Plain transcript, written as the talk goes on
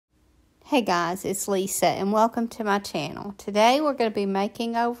Hey guys, it's Lisa and welcome to my channel. Today we're going to be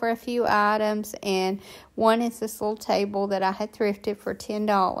making over a few items, and one is this little table that I had thrifted for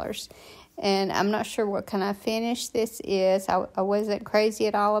 $10. And I'm not sure what kind of finish this is. I wasn't crazy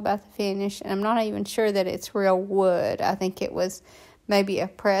at all about the finish, and I'm not even sure that it's real wood. I think it was maybe a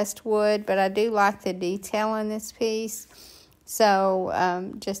pressed wood, but I do like the detail in this piece.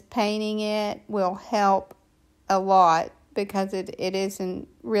 So just painting it will help a lot, because it is in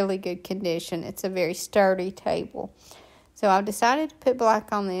really good condition. It's a very sturdy table. So I've decided to put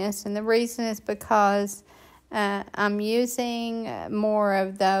black on this, and the reason is because I'm using more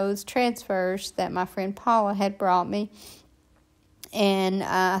of those transfers that my friend Paula had brought me, and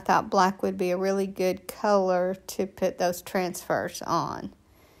I thought black would be a really good color to put those transfers on.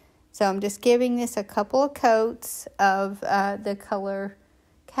 So I'm just giving this a couple of coats of the color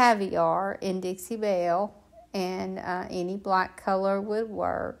Caviar in Dixie Belle, and any black color would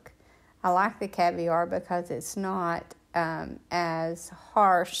work. I like the Caviar because it's not as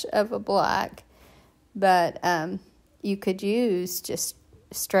harsh of a black, but you could use just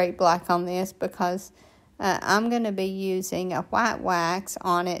straight black on this, because I'm going to be using a white wax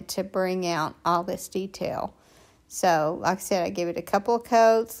on it to bring out all this detail. So like I said, I give it a couple of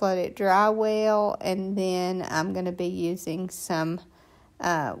coats, let it dry well, and then I'm going to be using some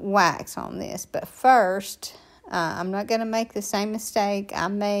wax on this. But first, I'm not going to make the same mistake I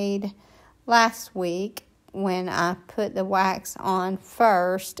made last week when I put the wax on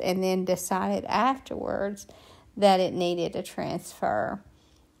first and then decided afterwards that it needed a transfer.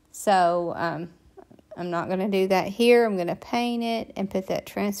 So I'm not going to do that here. I'm going to paint it and put that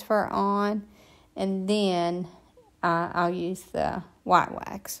transfer on, and then I'll use the white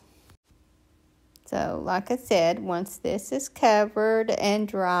wax. So like I said, once this is covered and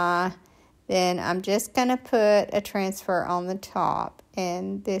dry, then I'm just going to put a transfer on the top.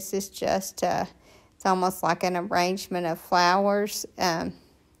 And this is just, it's almost like an arrangement of flowers. I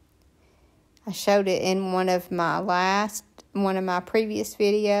showed it in one of my previous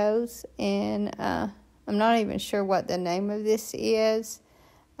videos. And I'm not even sure what the name of this is.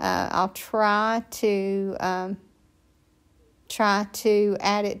 I'll try to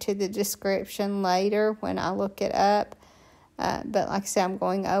add it to the description later when I look it up. But like I said, I'm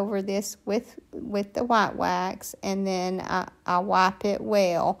going over this with the white wax, and then I'll wipe it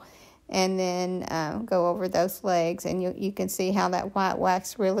well, and then go over those legs, and you can see how that white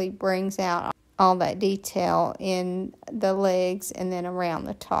wax really brings out all that detail in the legs and then around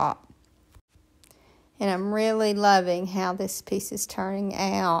the top. And I'm really loving how this piece is turning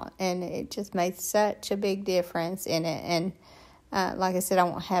out, and it just made such a big difference in it. And like I said, I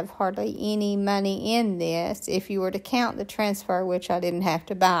won't have hardly any money in this. If you were to count the transfer, which I didn't have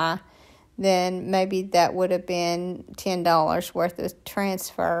to buy, then maybe that would have been $10 worth of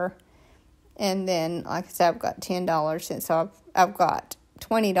transfer. And then, like I said, I've got $10, and so I've got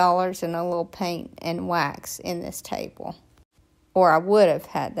 $20 in a little paint and wax in this table. Or I would have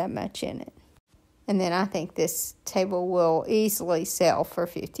had that much in it. And then I think this table will easily sell for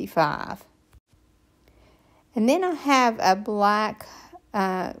 $55. And then I have a black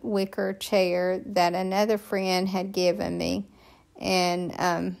wicker chair that another friend had given me. And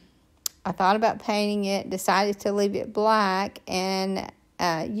I thought about painting it, decided to leave it black, and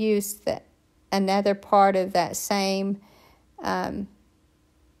use another part of that same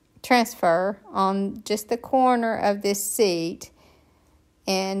transfer on just the corner of this seat.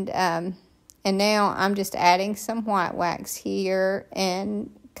 And now I'm just adding some white wax here and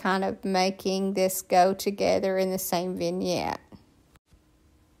kind of making this go together in the same vignette.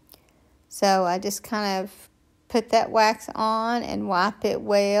 So I just kind of put that wax on and wipe it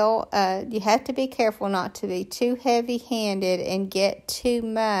well. You have to be careful not to be too heavy-handed and get too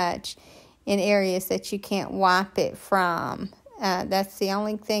much in areas that you can't wipe it from. That's the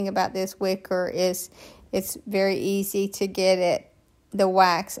only thing about this wicker, is it's very easy to get the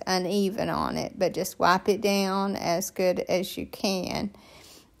wax uneven on it, but just wipe it down as good as you can.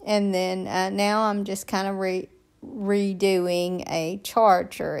 And then now I'm just kind of redoing a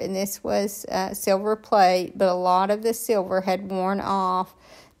charger. And this was silver plate, but a lot of the silver had worn off.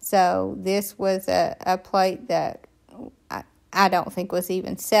 So this was a plate that I don't think was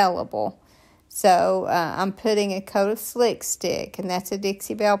even sellable. So I'm putting a coat of Slick Stick, and that's a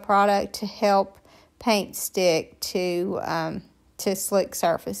Dixie Belle product to help paint stick to slick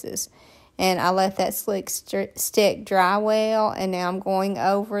surfaces. And I let that Slick Stick dry well, and now I'm going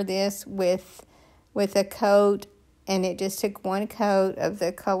over this with a coat, and it just took one coat of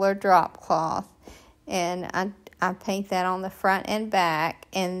the color drop cloth. And I paint that on the front and back,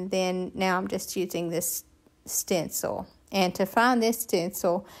 and then now I'm just using this stencil. And to find this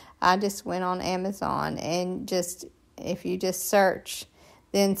stencil, I just went on Amazon and if you just search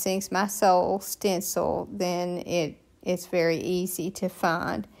Then Sings My Soul stencil, then it's very easy to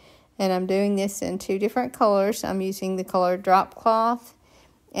find. And I'm doing this in 2 different colors. I'm using the color Drop Cloth,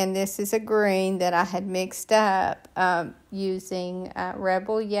 and this is a green that I had mixed up using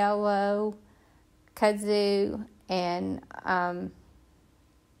Rebel Yellow, Kazoo, and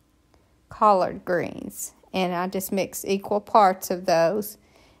collard greens. And I just mixed equal parts of those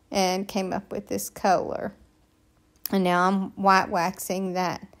and came up with this color. And now I'm white waxing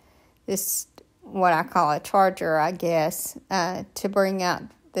this, what I call a charger, I guess, to bring out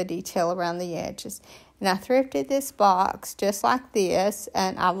the detail around the edges. And I thrifted this box just like this,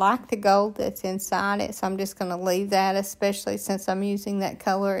 and I like the gold that's inside it, so I'm just going to leave that, especially since I'm using that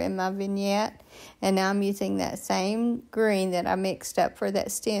color in my vignette. And now I'm using that same green that I mixed up for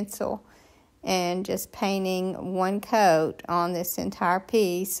that stencil, and just painting 1 coat on this entire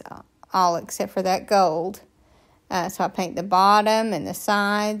piece, all except for that gold. So I paint the bottom and the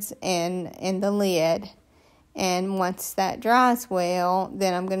sides and the lid. And once that dries well,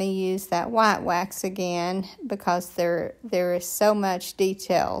 then I'm going to use that white wax again, because there is so much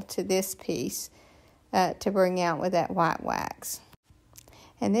detail to this piece to bring out with that white wax.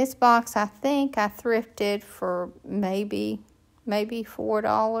 And this box, I think I thrifted for maybe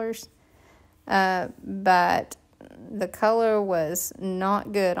 $4. But the color was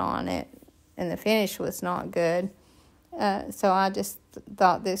not good on it, and the finish was not good. So I just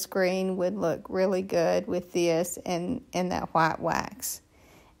thought this green would look really good with this and that white wax.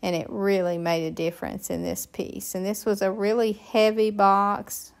 And it really made a difference in this piece. And this was a really heavy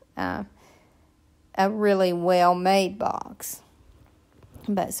box, a really well-made box.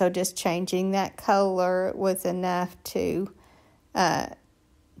 But so just changing that color was enough to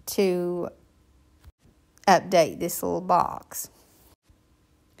update this little box.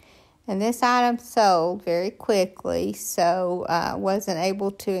 And this item sold very quickly, so I wasn't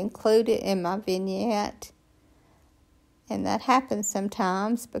able to include it in my vignette. And that happens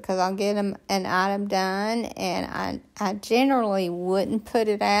sometimes, because I'll get an item done, and I generally wouldn't put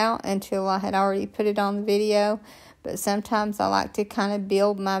it out until I had already put it on the video. But sometimes I like to kind of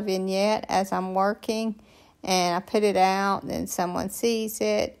build my vignette as I'm working. And I put it out, and then someone sees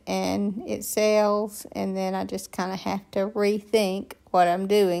it, and it sells, and then I just kind of have to rethink what I'm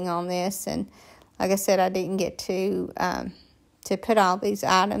doing on this. And like I said, I didn't get to put all these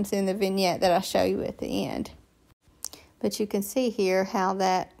items in the vignette that I show you at the end. But you can see here how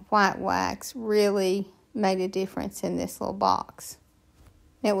that white wax really made a difference in this little box.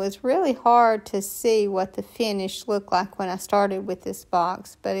 It was really hard to see what the finish looked like when I started with this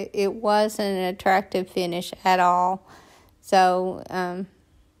box, but it wasn't an attractive finish at all. So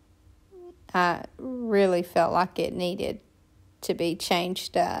I really felt like it needed to be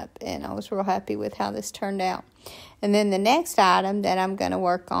changed up, and I was real happy with how this turned out. And then the next item that I'm going to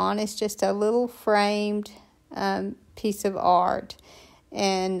work on is just a little framed piece of art.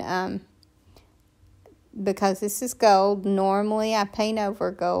 And because this is gold, normally I paint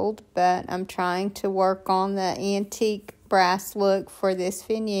over gold, but I'm trying to work on the antique brass look for this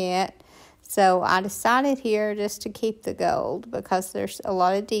vignette. So I decided here just to keep the gold, because there's a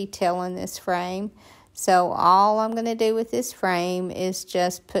lot of detail in this frame. So all I'm going to do with this frame is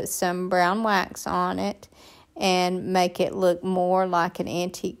just put some brown wax on it and make it look more like an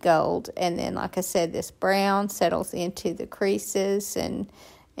antique gold. And then, like I said, this brown settles into the creases and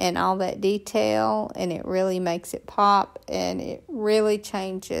all that detail, and it really makes it pop, and it really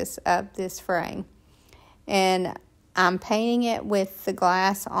changes up this frame. And I'm painting it with the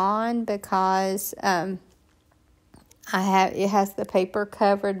glass on, because it has the paper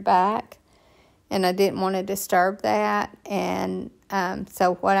covered back, and I didn't want to disturb that. And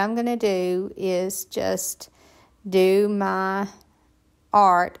so what I'm going to do is just do my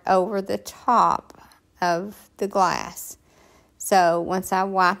art over the top of the glass. So once I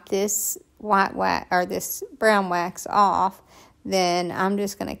wipe this white wax or this brown wax off, then I'm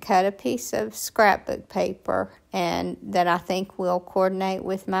just going to cut a piece of scrapbook paper and that I think will coordinate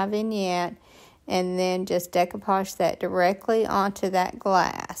with my vignette, and then just decoupage that directly onto that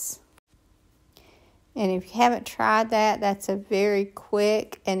glass. And if you haven't tried that, that's a very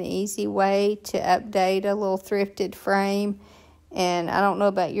quick and easy way to update a little thrifted frame. And I don't know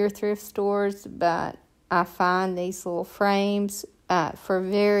about your thrift stores, but I find these little frames for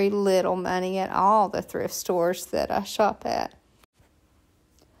very little money at all the thrift stores that I shop at.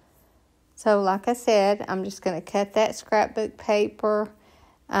 So like I said, I'm just going to cut that scrapbook paper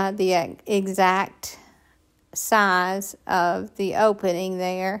the exact size of the opening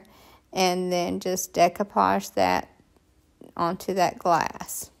there, and then just decoupage that onto that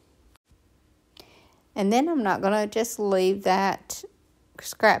glass. And then I'm not going to just leave that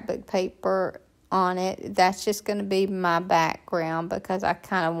scrapbook paper on it. That's just going to be my background because I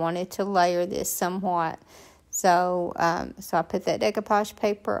kind of wanted to layer this somewhat. So I put that decoupage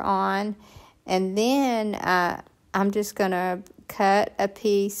paper on, and then I'm just going to cut a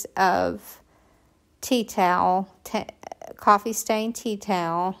piece of tea towel, coffee stained tea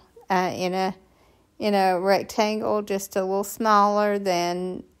towel, in a rectangle just a little smaller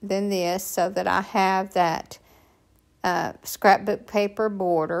than this, so that I have that scrapbook paper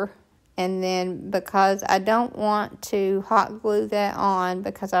border. And then because I don't want to hot glue that on,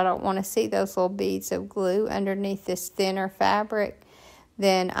 because I don't want to see those little beads of glue underneath this thinner fabric,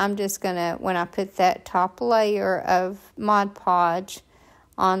 then I'm just going to, when I put that top layer of Mod Podge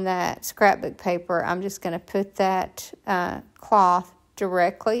on that scrapbook paper, I'm just going to put that cloth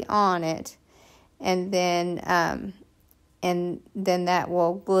directly on it, and then that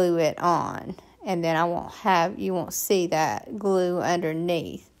will glue it on, and then you won't see that glue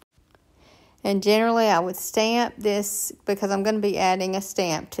underneath. And generally I would stamp this because I'm going to be adding a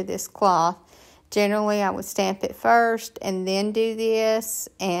stamp to this cloth. Generally I would stamp it first and then do this,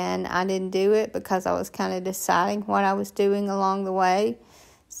 and I didn't do it because I was kind of deciding what I was doing along the way.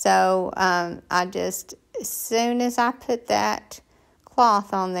 So I just, as soon as I put that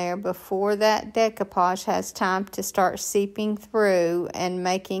cloth on there, before that decoupage has time to start seeping through and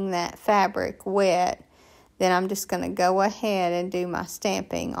making that fabric wet, then I'm just going to go ahead and do my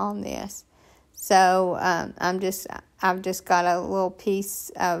stamping on this. So I've just got a little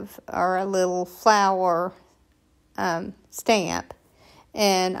piece or a little flower stamp,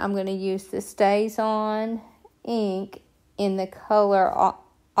 and I'm going to use the Stays On ink in the color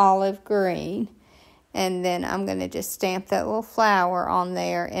olive green, and then I'm going to just stamp that little flower on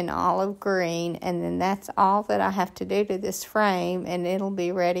there in olive green, and then that's all that I have to do to this frame, and it'll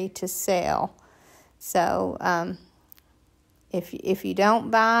be ready to sell. So if you don't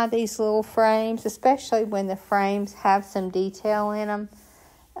buy these little frames, especially when the frames have some detail in them,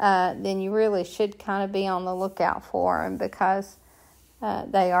 then you really should kind of be on the lookout for them, because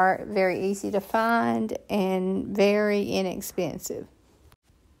they are very easy to find and very inexpensive.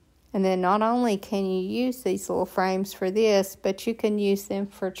 And then not only can you use these little frames for this, but you can use them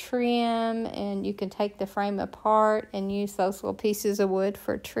for trim, and you can take the frame apart and use those little pieces of wood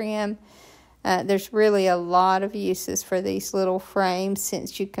for trim. There's really a lot of uses for these little frames,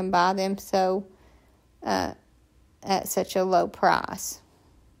 since you can buy them at such a low price.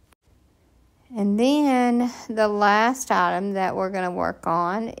 And then the last item that we're going to work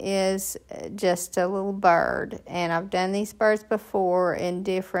on is just a little bird. And I've done these birds before in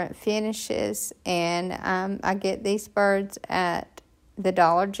different finishes, and I get these birds at the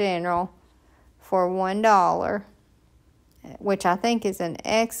Dollar General for $1. Which I think is an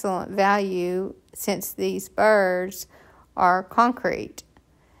excellent value, since these birds are concrete.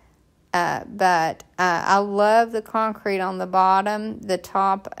 But I love the concrete on the bottom. The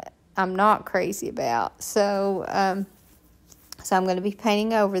top, I'm not crazy about. So I'm going to be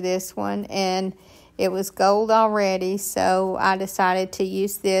painting over this one, and it was gold already, so I decided to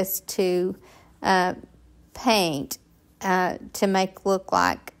use this to paint to make it look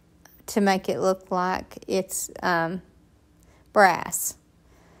like it's brass,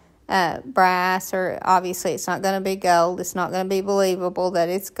 or obviously it's not going to be gold. It's not going to be believable that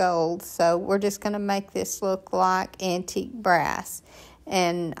it's gold. So we're just going to make this look like antique brass.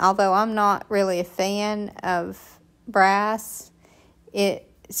 And although I'm not really a fan of brass,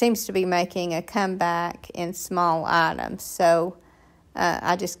 it seems to be making a comeback in small items. So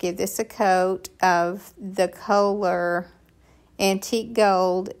I just give this a coat of the color Antique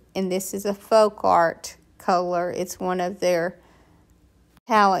Gold, and this is a folk art color. It's one of their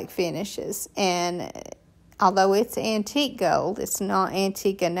metallic finishes, and although it's antique gold, it's not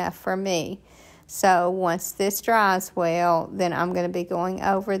antique enough for me. So once this dries well, then I'm going to be going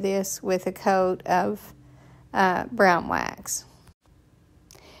over this with a coat of brown wax.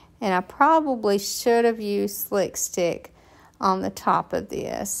 And I probably should have used Slick Stick on the top of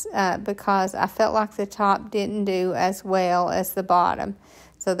this because I felt like the top didn't do as well as the bottom.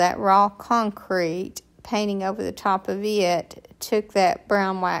 So that raw concrete, painting over the top of it, took that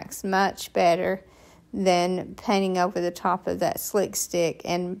brown wax much better than painting over the top of that Slick Stick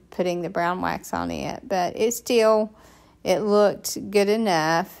and putting the brown wax on it. But it looked good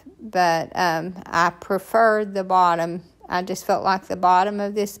enough, but I preferred the bottom. I just felt like the bottom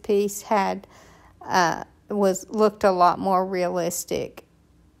of this piece looked a lot more realistic.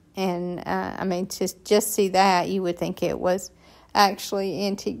 And to just see that, you would think it was actually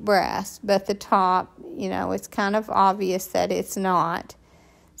antique brass, but the top, you know, it's kind of obvious that it's not.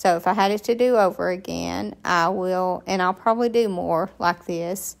 So if I had it to do over again, I will, and I'll probably do more like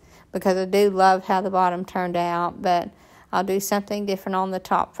this because I do love how the bottom turned out, but I'll do something different on the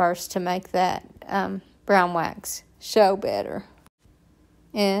top first to make that brown wax show better.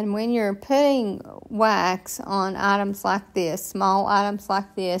 And when you're putting wax on items like this, small items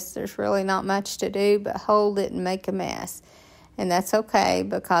like this, there's really not much to do but hold it and make a mess. And that's okay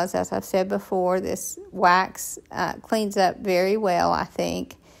because, as I've said before, this wax cleans up very well, I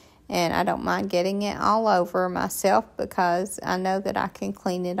think. And I don't mind getting it all over myself because I know that I can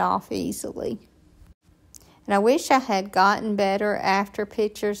clean it off easily. And I wish I had gotten better after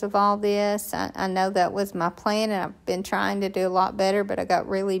pictures of all this. I know that was my plan, and I've been trying to do a lot better, but I got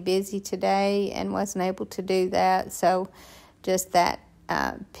really busy today and wasn't able to do that. So just that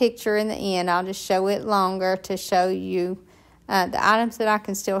picture in the end, I'll just show it longer to show you the items that I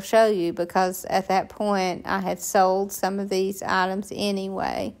can still show you, because at that point I had sold some of these items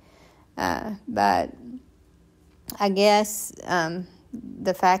anyway. But I guess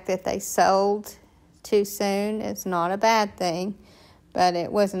the fact that they sold too soon is not a bad thing, but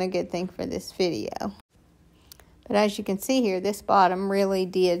it wasn't a good thing for this video. But as you can see here, this bottom really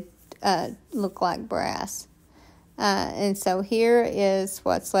did look like brass. And so here is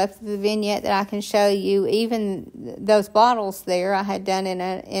what's left of the vignette that I can show you. Even those bottles there I had done in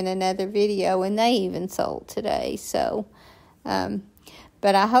another video, and they even sold today. So,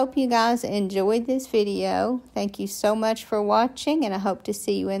 but I hope you guys enjoyed this video. Thank you so much for watching, and I hope to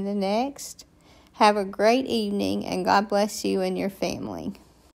see you in the next. Have a great evening, and God bless you and your family.